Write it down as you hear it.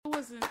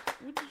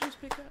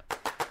pick up?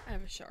 I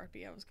have a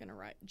Sharpie. I was going to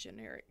write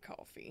generic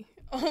coffee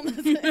on the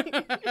thing.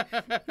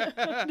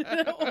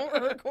 While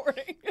we're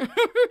recording.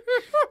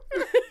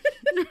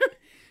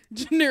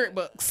 Generic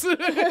books.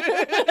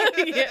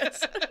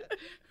 Yes.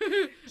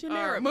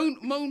 Generic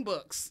moon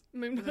books.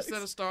 Moon books.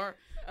 Instead of star.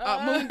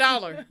 Moon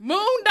dollar.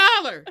 Moon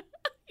dollar.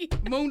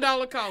 Moon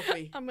dollar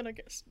coffee. I'm going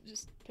to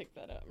just pick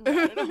that up and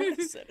write it on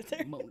and set it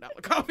there. Moon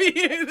dollar coffee.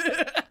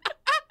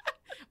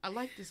 I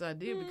like this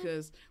idea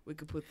because we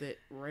could put that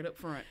right up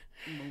front.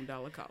 Moon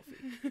dollar coffee.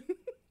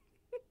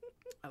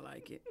 I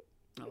like it.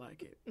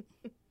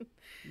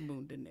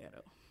 Moon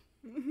dinero.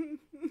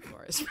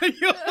 For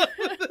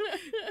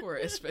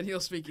Espanol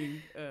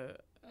speaking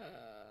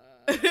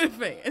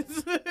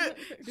fans.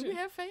 Do we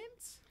have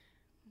fans?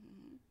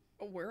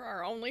 We're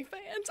our only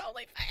fans.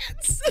 Only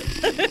fans. Is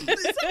that where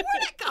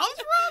that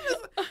comes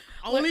from?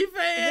 Only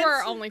fans? We're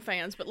our only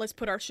fans, but let's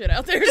put our shit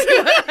out there. That's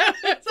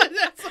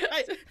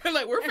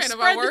like we're a fan of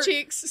our work.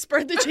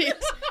 Spread the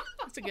cheeks.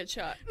 That's a good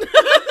shot.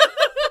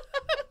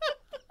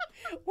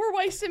 We're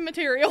wasting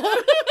material.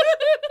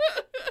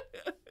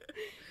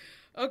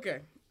 Okay.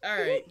 All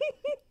right.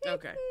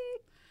 Okay.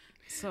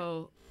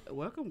 So,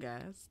 welcome,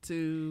 guys,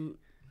 to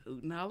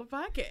Hoot and Holler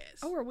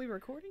Podcast. Oh, are we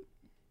recording?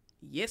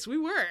 Yes, we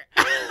were.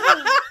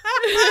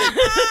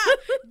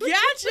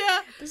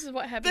 Gotcha. This is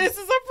what happens. This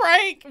is a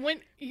prank.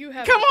 When you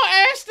have. Come on,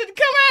 Ashton,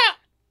 come out.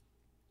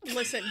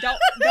 Listen, don't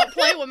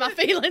play with my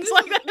feelings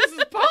like that. This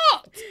is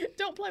pumped.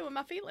 Don't play with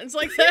my feelings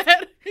like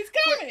that. He's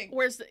coming.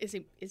 Where's the? Is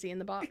he in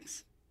the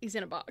box? He's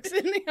in a box.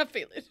 I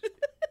feel it.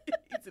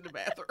 He's in the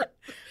bathroom.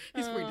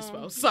 He's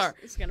predisposed. Sorry.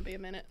 It's gonna be a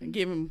minute.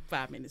 Give him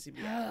 5 minutes. He'll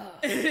be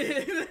out.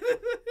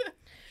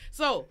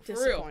 So,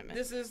 for real,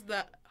 this is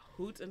the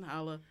Hoot and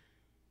Holler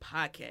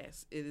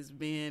Podcast. It has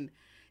been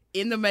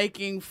in the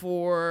making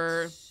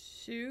for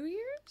 2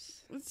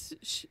 years.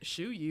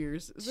 Shoe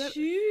years. Is that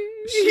Shoe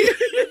years?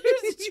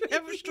 Did you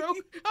have a stroke?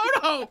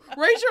 Hold on.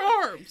 Raise your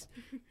arms.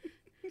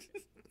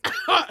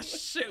 Oh,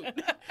 shoot.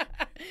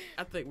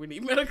 I think we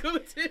need medical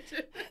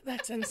attention.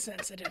 That's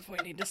insensitive. We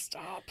need to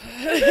stop.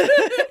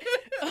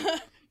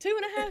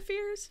 2.5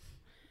 years?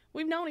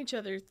 We've known each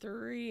other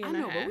 3.5. I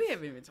know, but we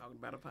haven't even talked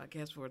about a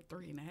podcast for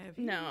 3.5 years.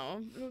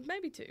 No,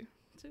 maybe 2.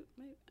 2,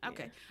 maybe.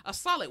 Okay. Yeah. A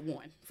solid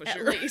 1, for At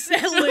sure. least.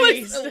 At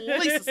least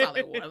a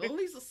solid 1. At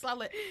least a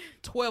solid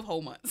 12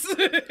 whole months.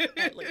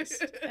 At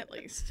least.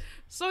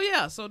 So,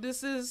 yeah. So,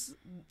 this is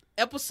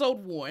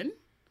episode 1.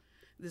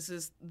 This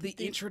is the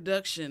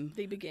introduction.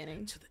 The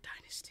beginning. To the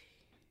dynasty.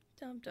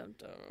 Dum, dum,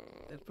 dum.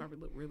 That probably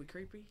looked really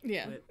creepy.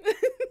 Yeah. But,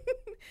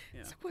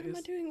 yeah, so what am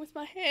I doing with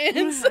my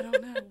hands? I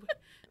don't know.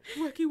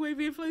 Wacky,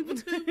 wavy, and flavor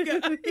too,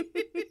 guy.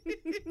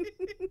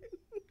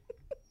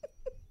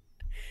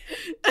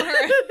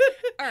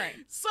 All right.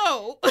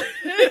 So,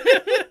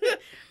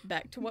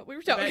 back to what we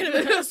were talking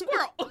about.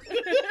 Squirrel.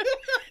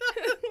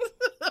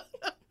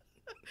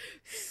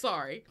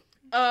 Sorry.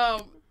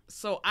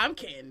 So I'm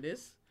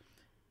Candace,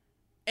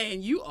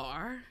 and you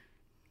are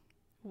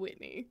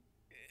Whitney.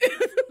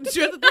 Did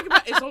you have to think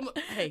about it? It's on the,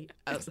 hey,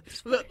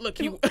 look,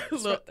 you it's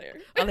look. Right there.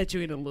 I'll let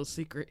you in a little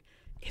secret.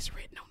 It's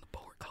written on the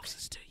board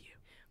closest to you.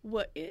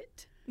 What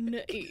it?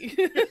 Good Good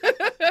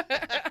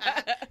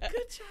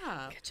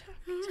job. job.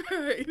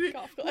 All right.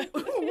 Golf clap.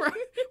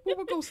 We'll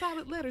work on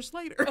solid letters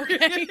later.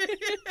 Okay.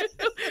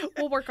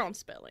 We'll work on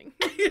spelling.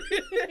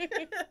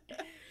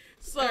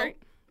 So, right.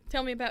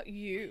 Tell me about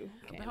you,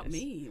 Candace. About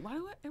me. Why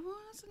do everyone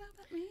wants to know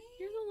about me?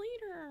 You're the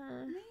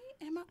leader. Me?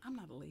 I'm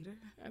not a leader.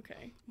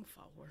 Okay. I'm a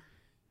follower.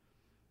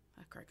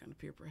 I crack under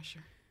peer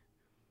pressure.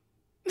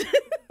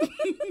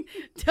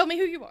 Tell me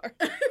who you are.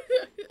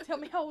 Tell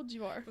me how old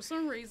you are. For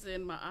some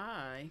reason, my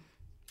eye,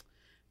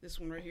 this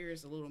one right here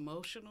is a little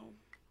emotional.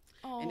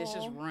 Aww. And it's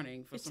just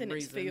running for some reason.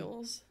 It's in its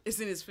feels.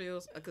 It's in its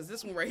feels. Because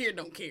this one right here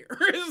don't care.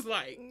 It's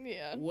like,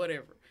 yeah,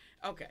 whatever.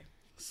 Okay.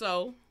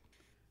 So,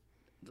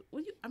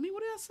 what did I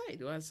say?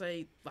 Do I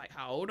say, like,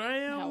 how old I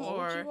am? How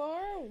or old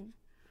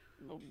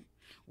you are?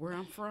 Where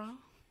I'm from?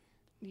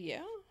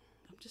 Yeah.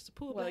 I'm just a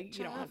poor Well, black you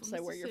child don't have to from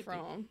say where you're Mississippi.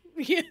 from.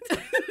 Yeah.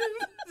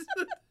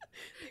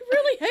 You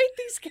really hate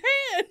these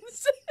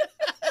cans.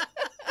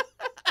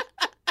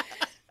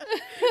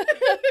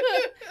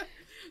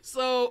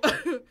 So,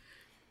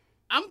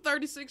 I'm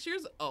 36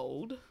 years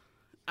old.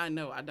 I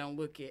know I don't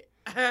look it.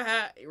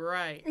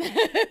 Right.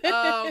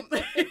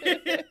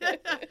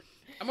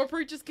 I'm a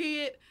preacher's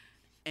kid,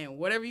 and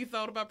whatever you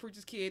thought about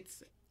preacher's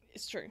kids,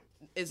 It's true.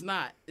 it's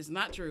not. It's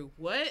not true.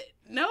 What?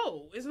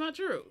 No, it's not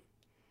true.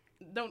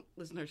 Don't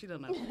listen to her. She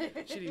doesn't know.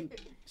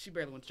 She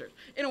barely went to church.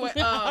 Anyway,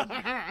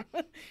 my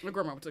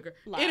grandma took her.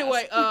 Lies.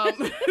 Anyway,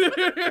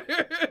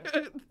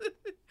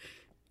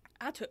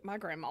 I took my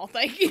grandma,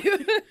 thank you.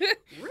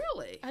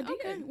 Really? I did.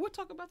 Okay, we'll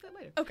talk about that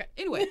later. Okay.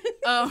 Anyway,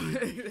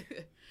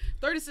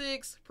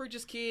 36,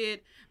 preacher's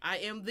kid. I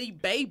am the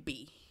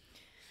baby.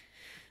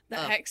 The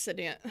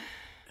accident.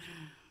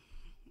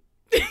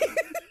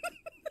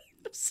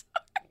 I'm sorry.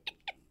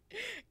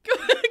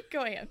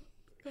 Go ahead.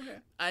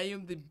 I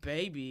am the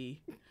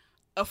baby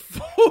of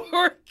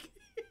 4 kids.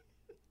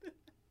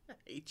 I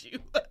hate you.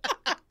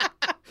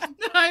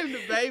 I I am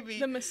the baby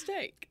The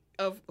mistake.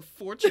 of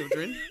 4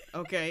 children,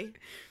 okay,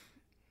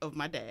 of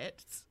my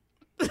dad's.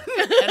 And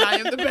I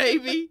am the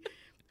baby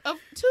of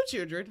 2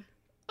 children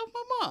of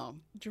my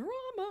mom. Drama.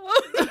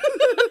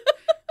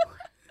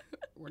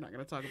 We're not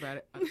going to talk about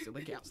it. I'm still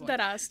in counseling. That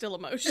eye's still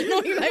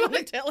emotional. You may want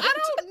to tell it. I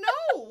don't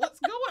know what's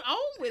going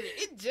on with it.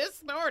 It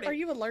just started. Are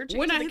you allergic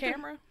When to I the hit the-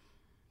 camera?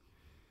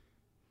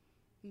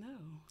 No,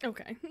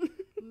 Okay.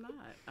 I'm not.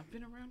 I've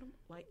been around them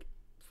like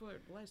for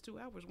the last 2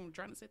 hours when we're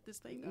trying to set this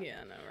thing up.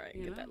 Yeah, I know, right?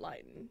 You Get know? that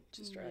lighting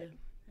just right. Yeah.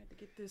 Had to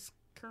get this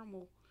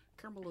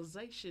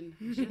caramelization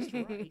just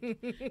right.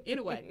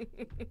 Anyway.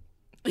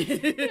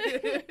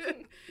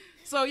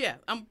 So yeah,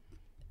 do I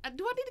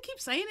need to keep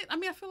saying it? I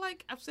mean, I feel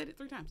like I've said it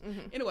 3 times.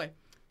 Mm-hmm. Anyway,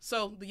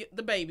 so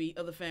the baby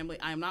of the family,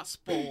 I am not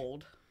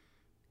spoiled.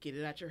 Get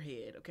it out your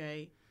head,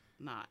 okay?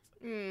 Not.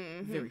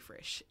 Mm-hmm. Very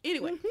fresh.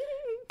 Anyway.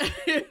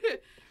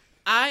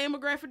 I am a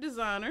graphic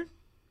designer.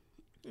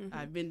 Mm-hmm.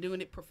 I've been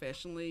doing it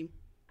professionally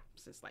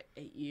since like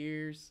 8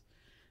 years.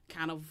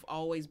 Kind of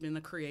always been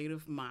a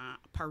creative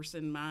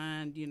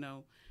mind, you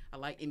know. I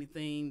like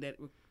anything that,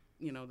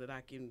 you know, that I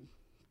can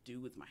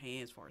do with my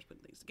hands as far as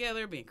putting things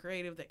together, being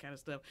creative, that kind of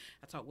stuff.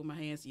 I talk with my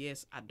hands.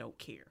 Yes, I don't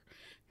care.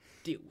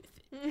 Deal with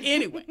it.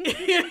 Anyway.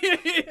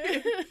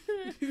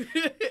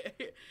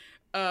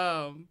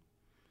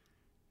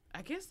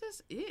 I guess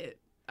that's it.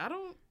 I'm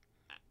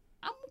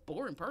a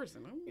boring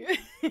person.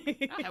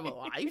 I have a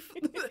life.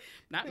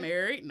 Not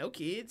married, no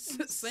kids,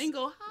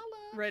 single,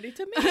 holla. Ready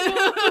to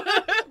mingle.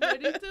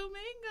 Ready to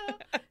mingle.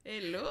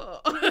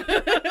 Hello.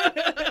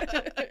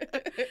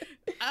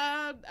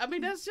 I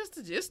mean, that's just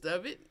the gist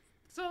of it.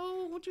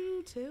 So, won't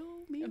you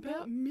tell me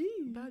about me?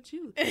 About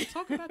you.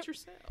 Talk about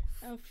yourself.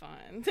 Oh,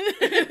 fine.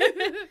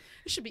 It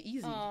should be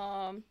easy.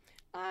 I'm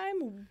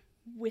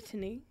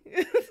Whitney.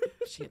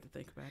 She had to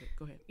think about it.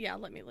 Go ahead. Yeah,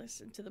 let me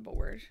listen to the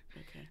board.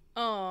 Okay.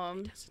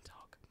 He doesn't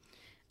talk.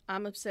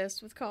 I'm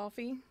obsessed with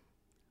coffee.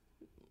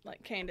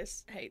 Like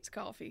Candace hates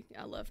coffee.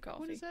 I love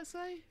coffee. What does that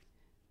say?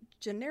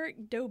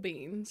 Generic dough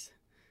beans.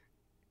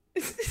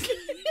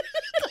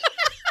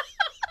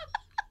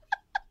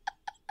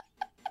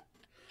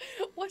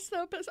 What's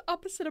the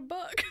opposite of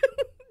buck?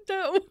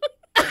 Dough.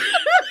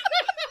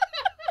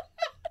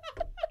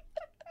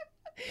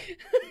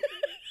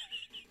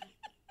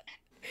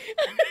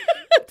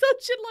 I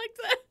thought you'd like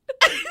that.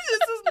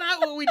 This is not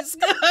what we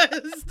discussed.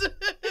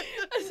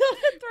 I thought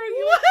I'd throw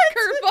you a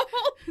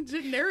curveball.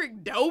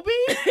 Generic dough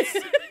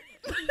beans?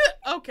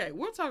 Okay,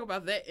 we'll talk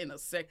about that in a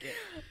second.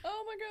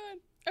 Oh my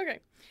god. Okay.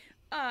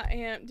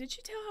 Did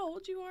you tell how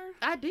old you are?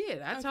 I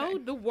did. I Okay.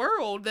 told the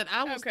world that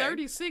I was Okay.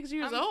 36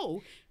 years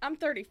old. I'm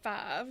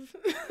 35.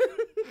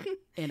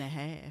 And a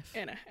half.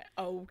 And a half.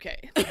 Okay.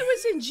 I thought it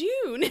was in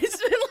June. It's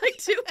been like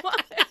 2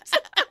 months.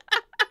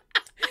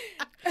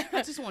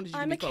 I just wanted you to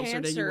I'm be a closer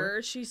Cancer. than you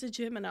were. She's a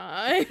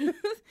Gemini.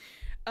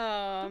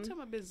 Don't tell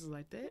my business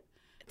like that.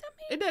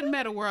 It doesn't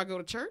matter where I go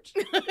to church.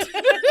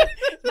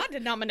 My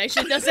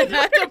denomination doesn't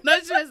matter.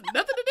 That has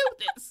nothing to do with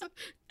this.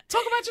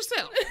 Talk about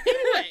yourself.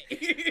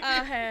 Anyway.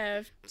 I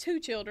have 2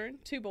 children,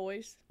 2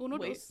 boys. Uno,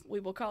 dos. We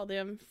will call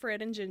them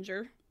Fred and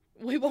Ginger.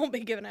 We won't be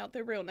giving out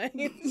their real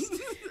names.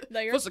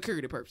 They are For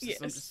security purposes.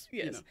 yes, I'm just,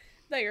 yes. You know.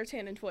 They are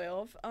 10 and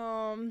 12.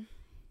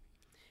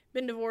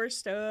 Been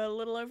divorced a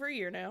little over a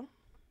year now.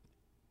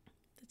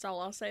 That's all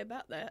I'll say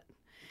about that.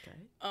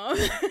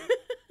 Okay.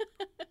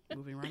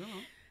 Moving right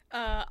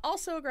along.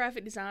 Also a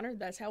graphic designer.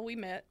 That's how we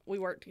met. We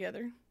worked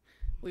together.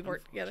 We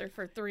worked together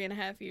for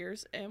 3.5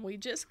 years, and we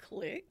just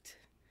clicked.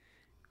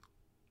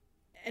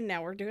 And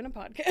now we're doing a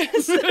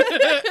podcast.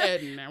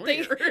 And now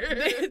we're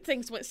here.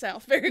 Things went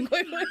south very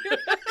quickly.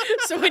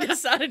 So we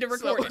decided to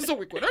record. So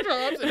we quit our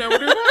jobs, and now we're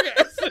doing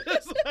podcasts.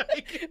 It's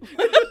like,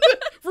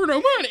 for no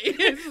money.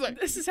 It's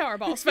like, This is how our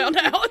boss found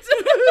out.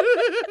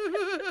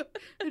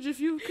 and if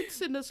you could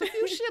send us a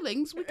few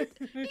shillings, we could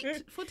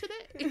eat for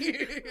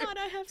today. Might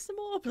I have some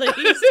more,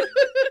 please?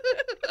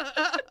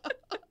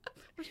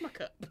 Where's my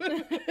cup? Oh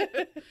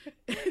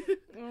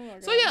my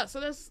So yeah, so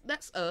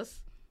that's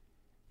us.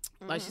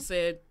 Like she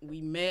said, we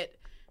met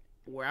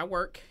where I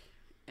work,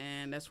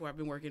 and that's where I've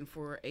been working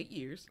for 8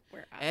 years.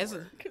 Where I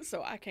work.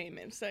 So I came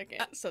in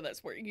second. So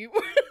that's where you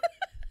were.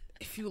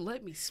 If you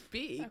let me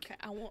speak, Okay,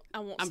 I won't.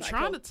 I'm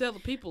trying to tell the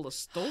people a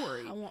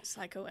story. I won't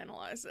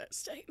psychoanalyze that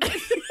statement.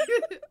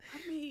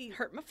 I mean,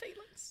 Hurt my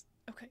feelings.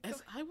 Okay,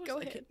 go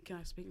ahead. Can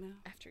I speak now?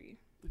 After you.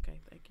 Okay,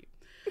 thank you.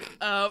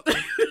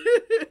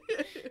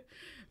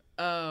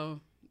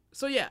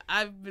 So yeah,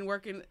 I've been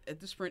working at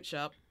the Sprint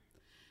shop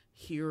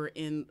here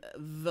in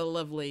the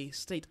lovely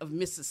state of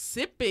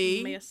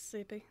Mississippi.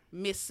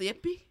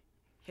 Mississippi.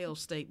 Hell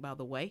state, by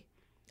the way.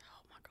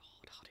 Oh my God,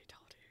 hotty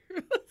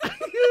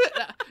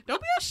toddy. Don't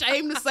be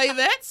ashamed to say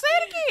that. Say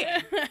it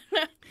again.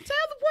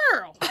 Tell the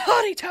world.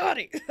 Hotty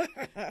toddy.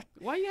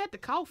 Why you had the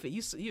coffee?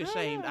 You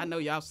ashamed? I know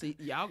y'all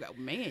got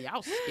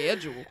y'all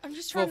schedule. I'm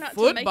just trying for not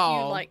football. to make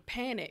you like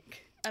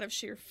panic out of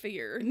sheer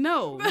fear.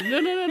 No.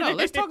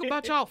 Let's talk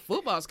about y'all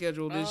football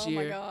schedule this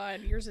year. Oh my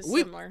God, yours is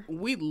similar.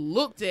 We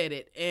looked at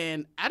it,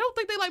 and I don't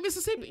think they like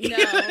Mississippi.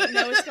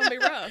 No, it's gonna be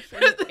rough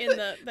in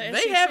the They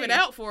SEC. have it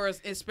out for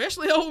us,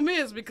 especially Ole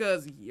Miss,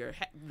 because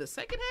the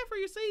second half of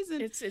your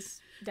season,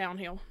 It's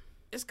downhill.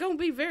 it's gonna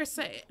be very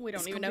sad. We don't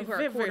It's even gonna know be who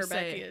very, our very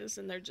quarterback sad. is,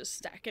 and they're just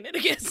stacking it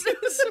against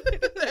us.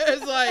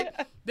 It's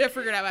like they're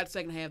figuring out about the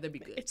second half. They'll be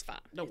good. It's fine.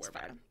 Don't It's worry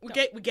about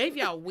fine. it. We gave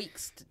y'all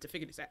weeks to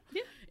figure this out.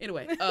 Yeah.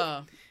 Anyway,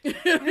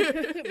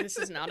 This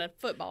is not a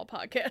football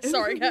podcast.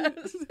 Sorry,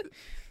 guys.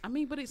 I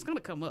mean, but it's gonna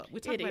come up. We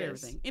talk It about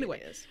is. everything. Anyway,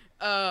 It is.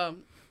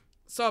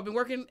 So I've been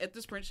working at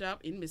this print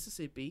shop in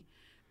Mississippi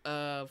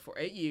for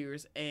 8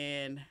 years,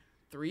 and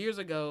 3 years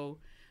ago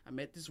I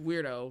met this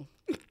weirdo.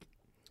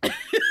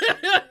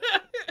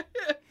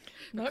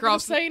 Not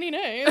Across gonna say any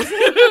names.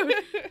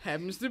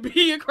 Happens to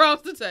be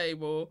across the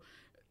table.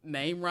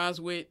 Name rhymes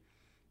with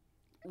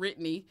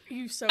Whitney.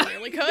 You so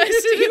nearly cussed.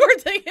 You were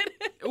thinking.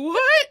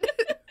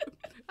 What?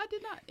 I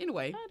did not.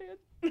 Anyway. I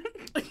did.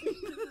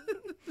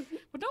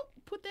 But don't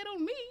put that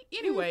on me.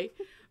 Anyway,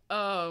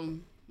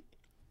 I'm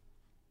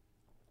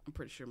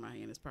pretty sure my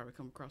hand has probably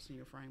come across in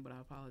your frame, but I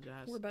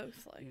apologize. We're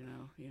both like,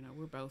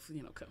 We're both,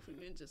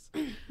 coming just.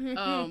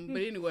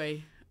 But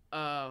anyway,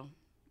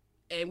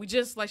 and we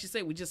just, like she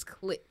said, we just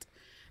clicked,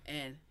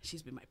 and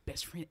she's been my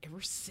best friend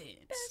ever since.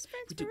 best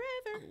friends we do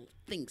forever.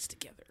 Things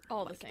together,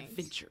 All the like things.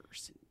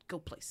 adventures, and go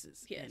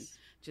places, and Yes.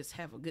 just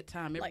have a good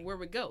time Like- everywhere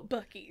we go.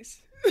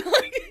 Bucky's.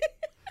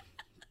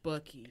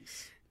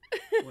 Bucky's.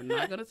 We're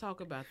not gonna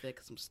talk about that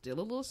because I'm still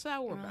a little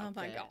sour about Oh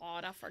my that.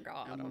 God, I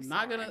forgot. I'm I'm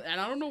not sorry. gonna,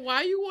 and I don't know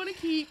why you want to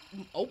keep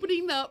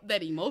opening up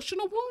that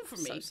emotional wound for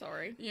me. So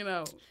sorry.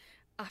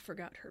 I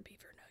forgot her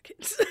beaver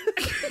nuggets.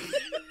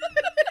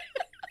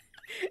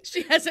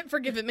 She hasn't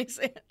forgiven me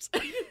since.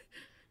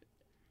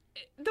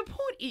 The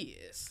point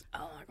is,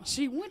 Oh my God.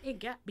 she went and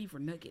got beaver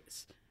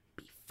nuggets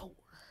before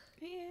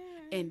Yeah.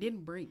 and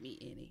didn't bring me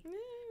any.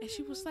 And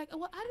she was like, "Oh,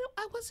 well,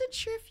 I wasn't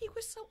sure if you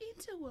were so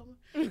into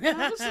them."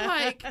 And I was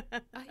like,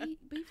 "I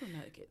eat beaver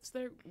nuggets.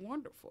 They're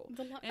wonderful.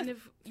 And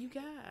if you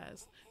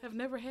guys have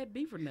never had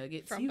beaver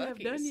nuggets, From you have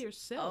done Buc-ee's.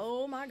 yourself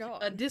Oh my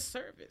God. a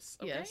disservice.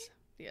 Okay?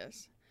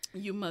 Yes.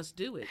 You must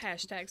do it.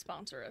 Hashtag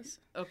sponsor us.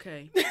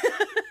 Okay.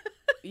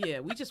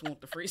 Yeah, we just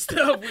want the free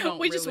stuff.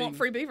 We just want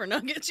free beaver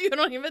nuggets. You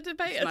don't even have to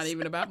pay It's us. not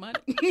even about money.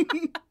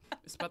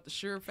 It's about the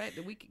sure fact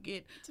that we could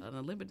get an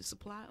unlimited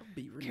supply of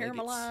beaver nuggets.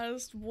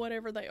 Caramelized,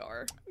 whatever they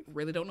are.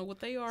 Really don't know what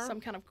they are.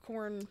 Some kind of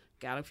corn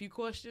Got a few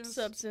questions,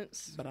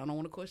 substance. but I don't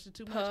want to question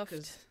too much Puffed.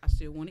 because I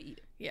still want to eat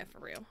it. Yeah, for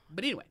real.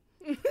 But anyway,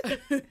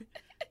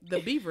 the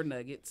beaver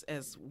nuggets,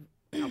 as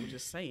I was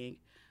just saying,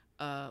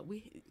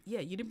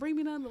 you didn't bring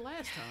me none the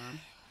last time.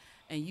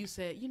 And you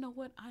said, you know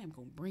what? I am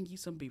going to bring you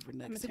some beaver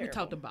nuggets. And we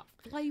talked about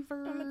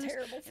flavors I'm a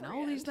terrible and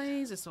all these friend.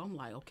 things. And so I'm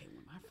like, okay,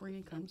 when my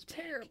friend comes back,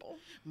 Terrible.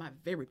 my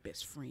very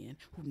best friend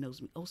who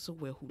knows me oh so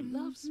well, who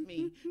loves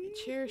me and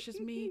cherishes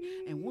me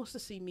and wants to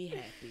see me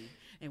happy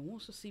and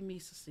wants to see me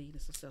succeed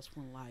and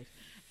successful in life,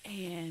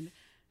 and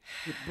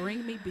would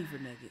bring me beaver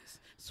nuggets.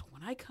 So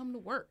when I come to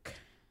work,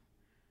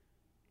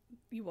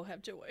 You will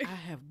have joy. I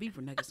have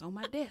beaver nuggets on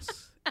my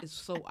desk.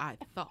 So I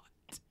thought.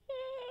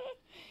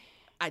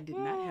 I did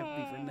not have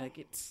beaver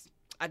nuggets.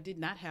 I did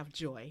not have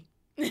joy.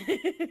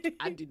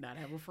 I did not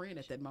have a friend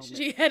at that moment.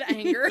 She had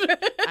anger.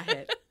 I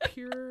had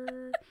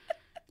pure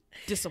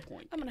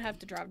disappointment. I'm gonna have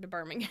to drive to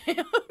Birmingham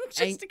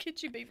just to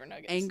get you beaver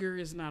nuggets. Anger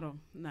is not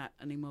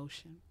an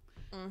emotion.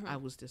 Mhm. I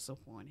was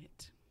disappointed.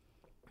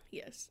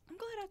 Yes, I'm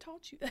glad I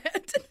taught you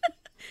that.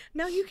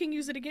 Now you can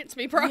use it against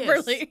me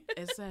properly.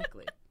 Yes,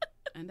 exactly.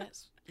 And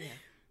that's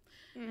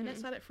and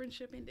that's how that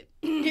friendship ended.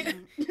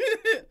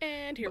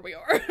 And here we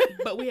are.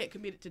 But we had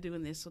committed to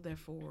doing this, so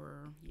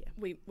therefore, yeah,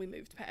 We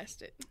moved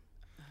past it.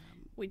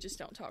 We just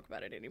don't talk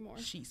about it anymore.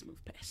 she's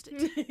moved past it.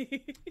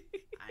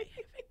 I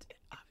haven't,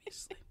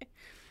 obviously.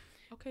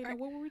 Okay, now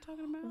what were we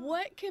talking about?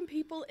 What can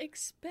people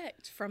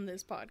expect from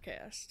this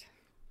podcast?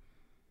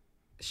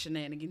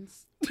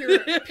 Shenanigans.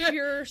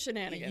 Pure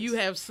shenanigans. You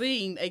have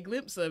seen a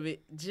glimpse of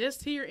it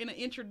just here in an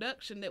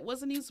introduction that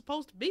wasn't even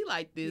supposed to be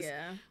like this.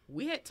 Yeah.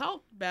 We had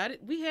talked about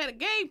it. We had a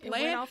game It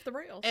plan. went off the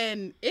rails.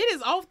 And it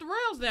is off the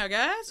rails now,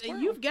 guys. Squirrel.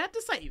 And you've got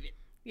to save it.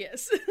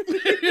 Yes.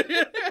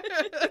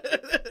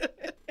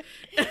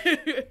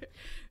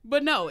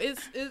 But no,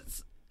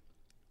 it's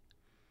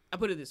I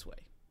put it this way.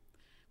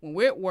 When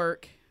we're at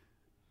work,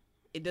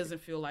 it doesn't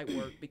feel like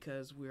work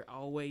because we're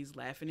always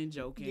laughing and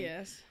joking.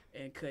 Yes.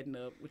 And cutting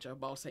up, which our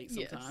boss hates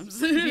Yes.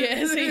 sometimes.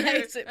 Yes, he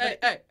hates it, Hey,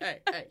 but-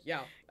 hey,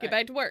 y'all. Get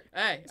back to work.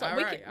 Hey, So all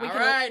we right, can- we all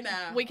can- right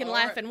now. We can all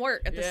laugh right. and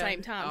work at the Yeah.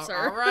 same time, all, sir.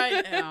 All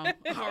right now.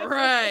 All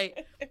right.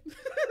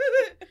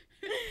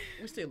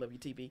 We still love you,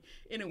 TB.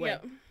 Anyway,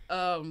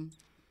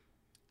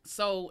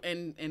 so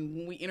and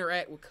when we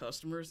interact with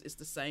customers, it's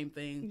the same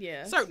thing.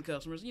 Yes. Certain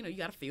customers, you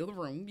got to feel the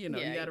room. You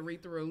Yeah. got to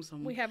read the room.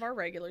 Some We have our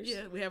regulars.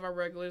 yeah, we have our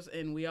regulars,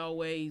 and we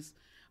always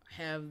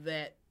have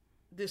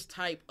this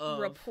type of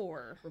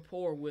rapport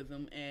with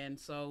them, and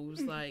so it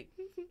was like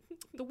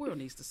the world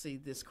needs to see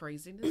this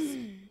craziness.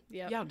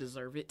 Yep. Y'all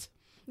deserve it.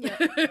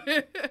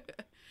 Yep.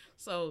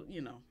 So,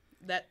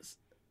 that's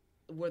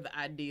where the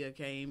idea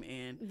came,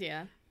 and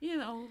Yeah.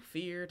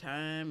 Fear,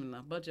 time, and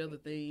a bunch of other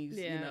things,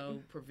 Yeah.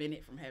 prevent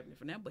it from happening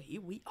for now. But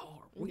here we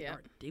are. We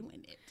are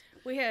doing it.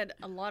 We had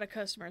a lot of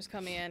customers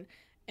come in,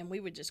 and we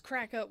would just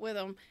crack up with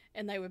them,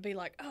 and they would be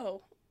like,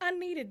 "Oh, I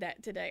needed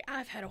that today.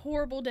 I've had a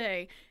horrible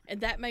day,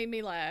 and that made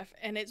me laugh,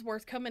 and it's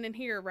worth coming in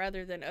here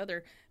rather than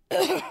other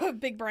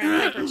big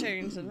brown paper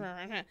tunes."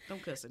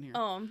 Don't cuss in here.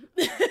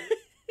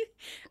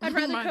 I'd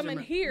rather come in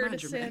here to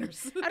mind your send.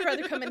 manners. I'd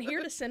rather come in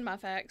here to send my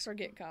fax or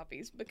get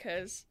copies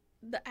because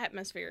the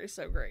atmosphere is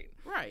so great.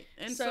 Right,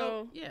 and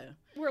so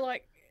we're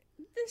like,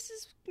 this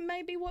is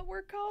maybe what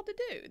we're called to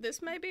do.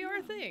 This may be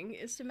our thing,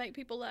 is to make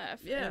people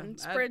laugh and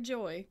spread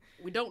joy.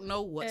 We don't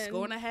know what's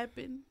going to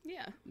happen.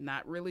 Yeah.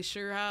 Not really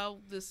sure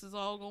how this is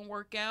all going to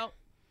work out.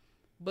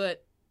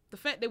 But the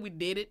fact that we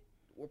did it,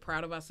 we're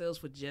proud of ourselves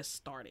for just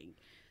starting.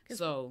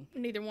 So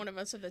neither one of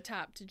us are the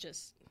type to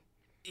just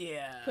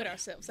put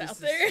ourselves out is,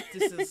 there.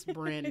 This is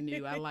brand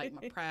new. I like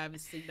my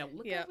privacy. Don't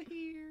look over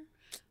here.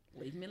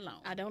 Leave me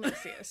alone. I don't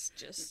exist.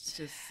 Just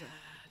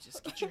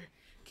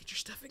get your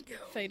stuff and go.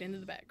 Fade into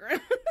the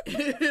background.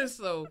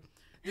 So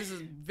this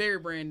is very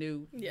brand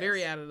new,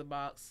 very out of the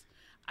box.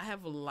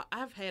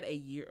 I've had a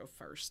year of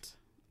first.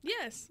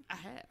 Yes, I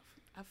have.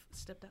 I've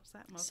stepped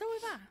outside So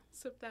have I.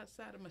 Stepped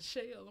outside of my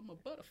shell. I'm a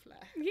butterfly.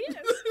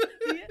 Yes,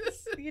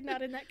 yes. You're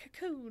not in that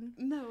cocoon.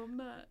 No, I'm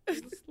not.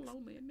 It's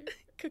lonely in there.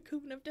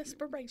 Cocoon of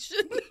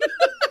desperation.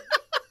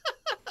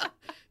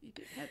 You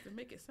didn't have to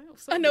make it sound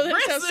so I know that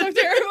depressing. sounds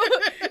so terrible.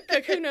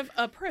 Cocoon of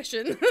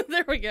oppression.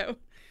 There we go.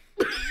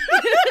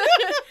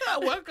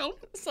 Welcome.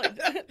 It's like,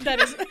 that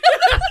is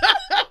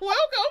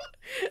welcome.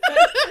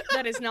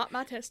 That is not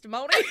my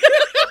testimony.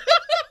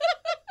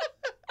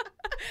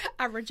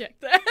 I reject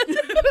that.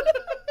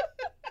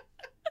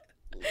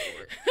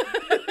 Lord.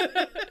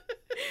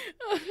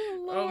 Oh,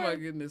 Oh my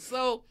goodness.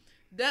 So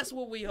that's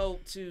what we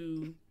hope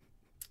to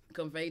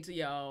convey to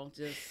y'all.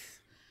 Just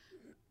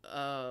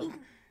a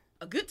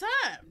good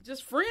time.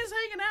 Just friends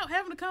hanging out,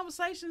 having the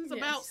conversations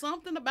about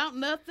something, about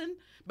nothing,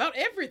 about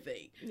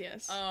everything.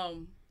 Yes.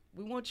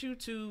 We want you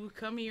to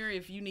come here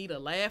if you need a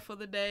laugh of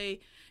the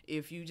day,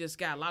 if you just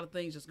got a lot of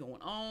things just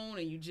going on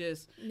and you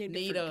just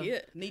need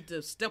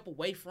to step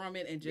away from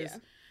it and just,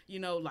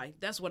 like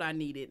that's what I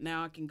needed.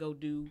 Now I can go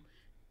do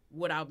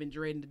what I've been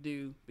dreading to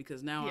do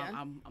because now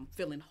I'm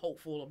feeling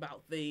hopeful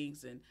about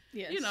things and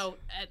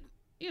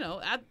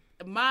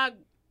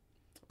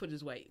put it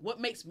this way,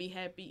 what makes me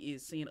happy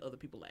is seeing other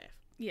people laugh.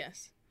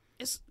 Yes.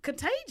 It's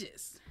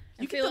contagious.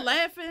 You get to feeling,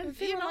 laughing.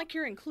 Feeling like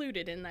you're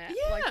included in that.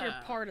 Yeah. Like you're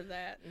part of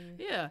that. And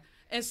yeah.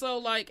 And so,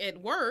 like,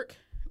 at work,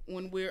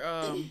 when we're,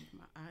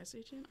 my eyes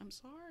itching, I'm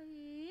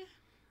sorry.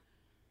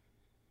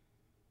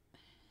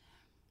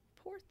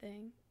 Poor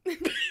thing.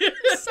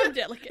 So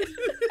delicate.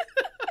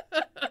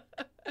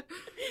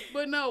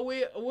 But no,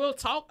 we'll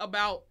talk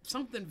about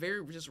something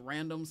very just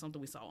random, something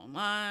we saw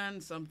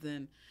online,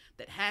 something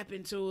that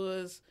happened to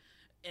us.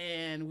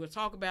 And we'll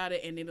talk about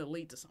it, and then it'll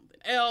lead to something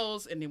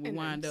else, and then we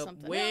wind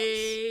up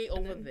way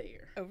over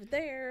there. Over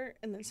there,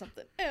 and then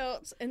something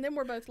else, and then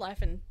we're both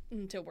laughing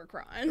until we're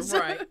crying. So.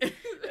 Right.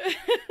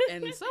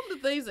 And some of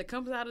the things that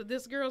comes out of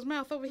this girl's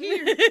mouth over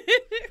here,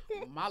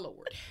 my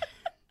Lord.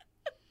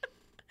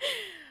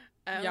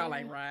 Y'all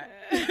ain't right.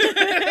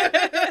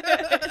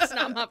 It's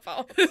not my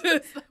fault.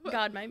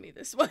 God made me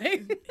this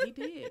way. He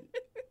did.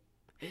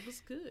 It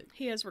was good.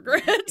 He has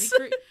regrets.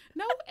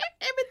 No,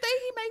 everything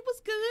he made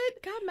was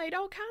good. God made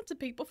all kinds of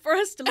people for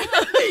us to love.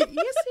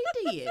 Yes,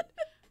 he did.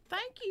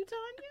 Thank you,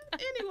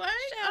 Tanya. Anyway,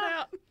 shout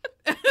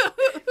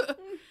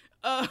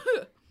out.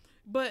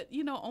 But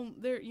on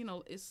there,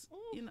 it's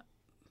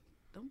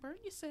don't burn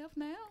yourself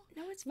now.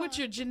 No, it's fine. With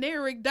your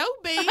generic dough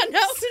beans. I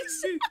know.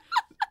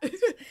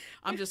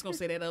 I'm just gonna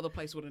say that other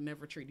place would have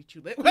never treated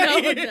you that way.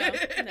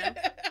 No.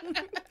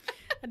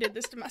 I did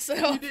this to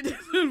myself. You did this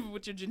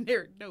with your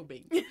generic dough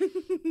beans.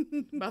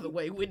 By the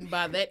way, wouldn't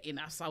buy that, and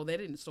I saw that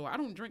in the store. I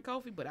don't drink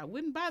coffee, but I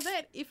wouldn't buy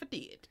that if I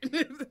did.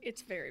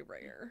 It's very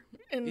rare.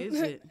 And,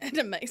 is it? And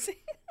amazing.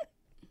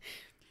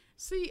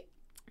 See,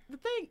 the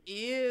thing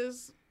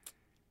is,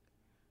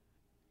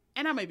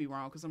 and I may be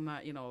wrong because I'm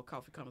not, a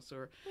coffee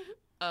connoisseur.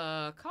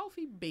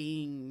 Coffee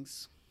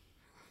beans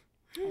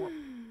or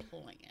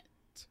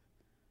plant,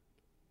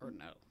 or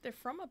no? They're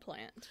from a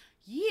plant.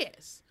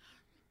 Yes.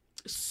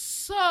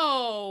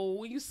 So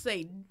when you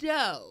say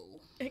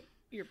dough,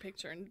 you're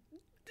picturing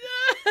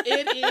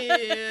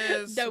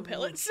it is dough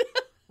pellets.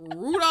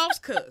 Rudolph's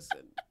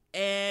cousin.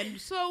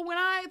 And so when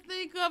I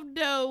think of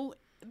dough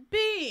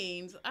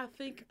beans, I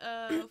think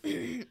of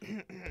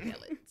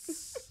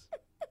pellets.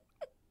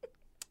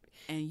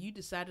 And you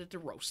decided to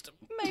roast them.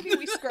 Maybe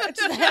we scratched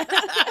that.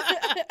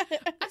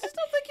 I just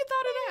don't think you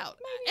thought it out.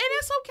 And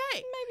that's okay.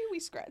 Maybe we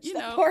scratched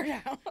that part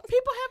out.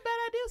 People have bad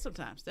ideas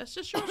sometimes. That's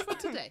just yours for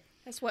today.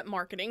 That's what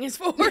marketing is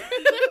for.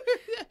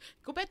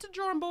 Go back to the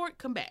drawing board.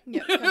 Come back.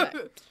 Yep, come back.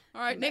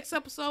 All right, next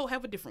episode,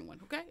 have a different one,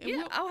 okay?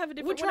 And I'll have a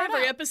different we'll one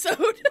every episode.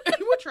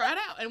 We'll try it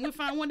out, and we'll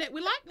find one that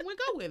we like, and we'll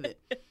go with it.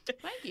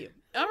 Thank you.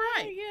 All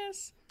right.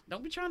 Yes.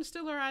 Don't be trying to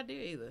steal our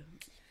idea either.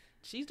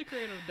 She's the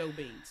creator of dough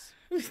beans.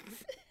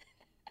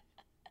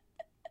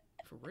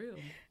 For real.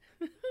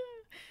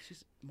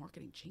 She's a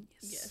marketing genius.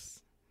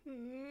 Yes.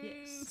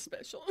 Yes.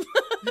 Special.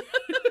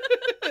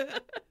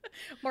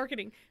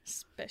 Marketing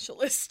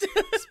specialist.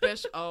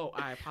 Oh,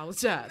 I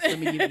apologize. Let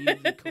me give you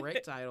the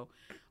correct title.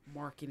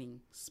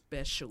 Marketing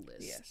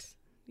specialist. Yes.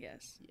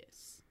 Yes.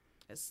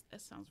 Yes.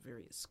 That sounds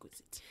very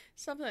exquisite.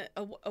 Something,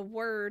 a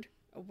word,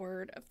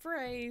 a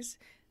phrase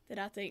that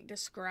I think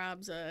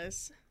describes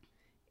us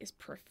is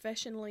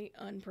professionally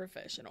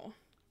unprofessional.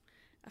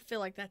 I feel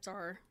like that's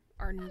our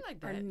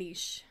like our that.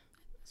 niche.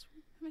 It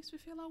makes me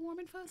feel all warm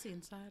and fuzzy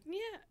inside.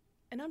 Yeah,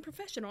 and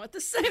unprofessional at the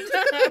same time.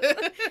 I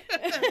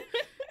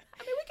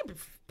mean, we can be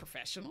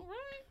professional,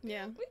 right?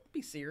 Yeah. We can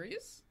be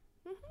serious.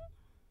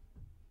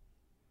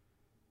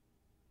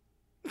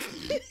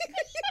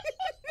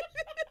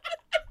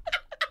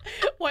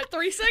 What,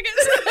 3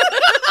 seconds?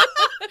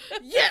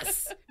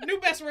 Yes! New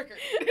best record.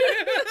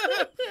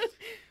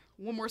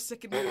 One more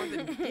second more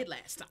than we did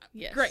last time.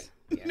 Yes. Great.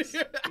 Yes.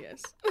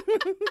 Yes.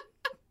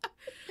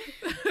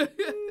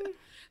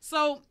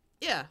 So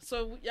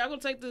y'all gonna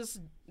take this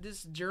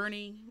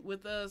journey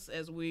with us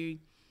as we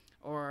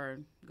are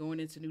going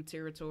into new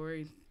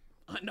territory,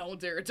 unknown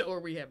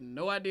territory. We have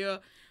no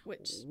idea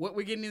what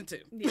we're getting into.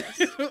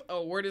 Yes.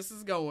 Or where this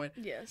is going.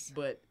 Yes.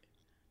 But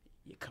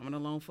you're coming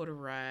along for the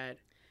ride.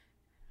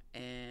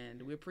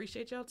 And we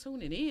appreciate y'all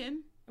tuning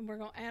in. And we're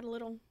going to add a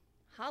little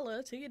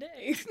holla to your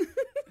day.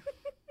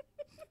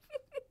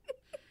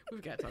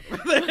 We've got to talk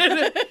about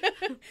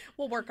that.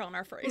 We'll work on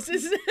our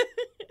phrases.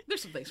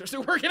 There's some things we're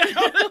still working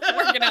out.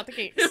 Working out the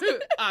kinks.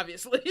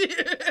 Obviously.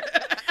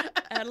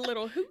 Add a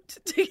little hoot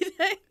to your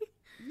day.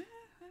 Nah,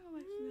 I don't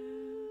like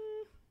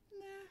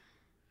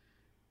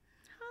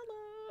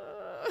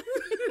Holla.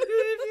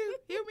 If you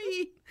hear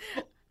me,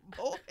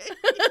 boy.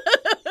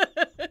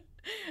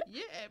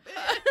 Yeah,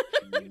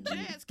 man. You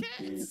jazz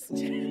cats.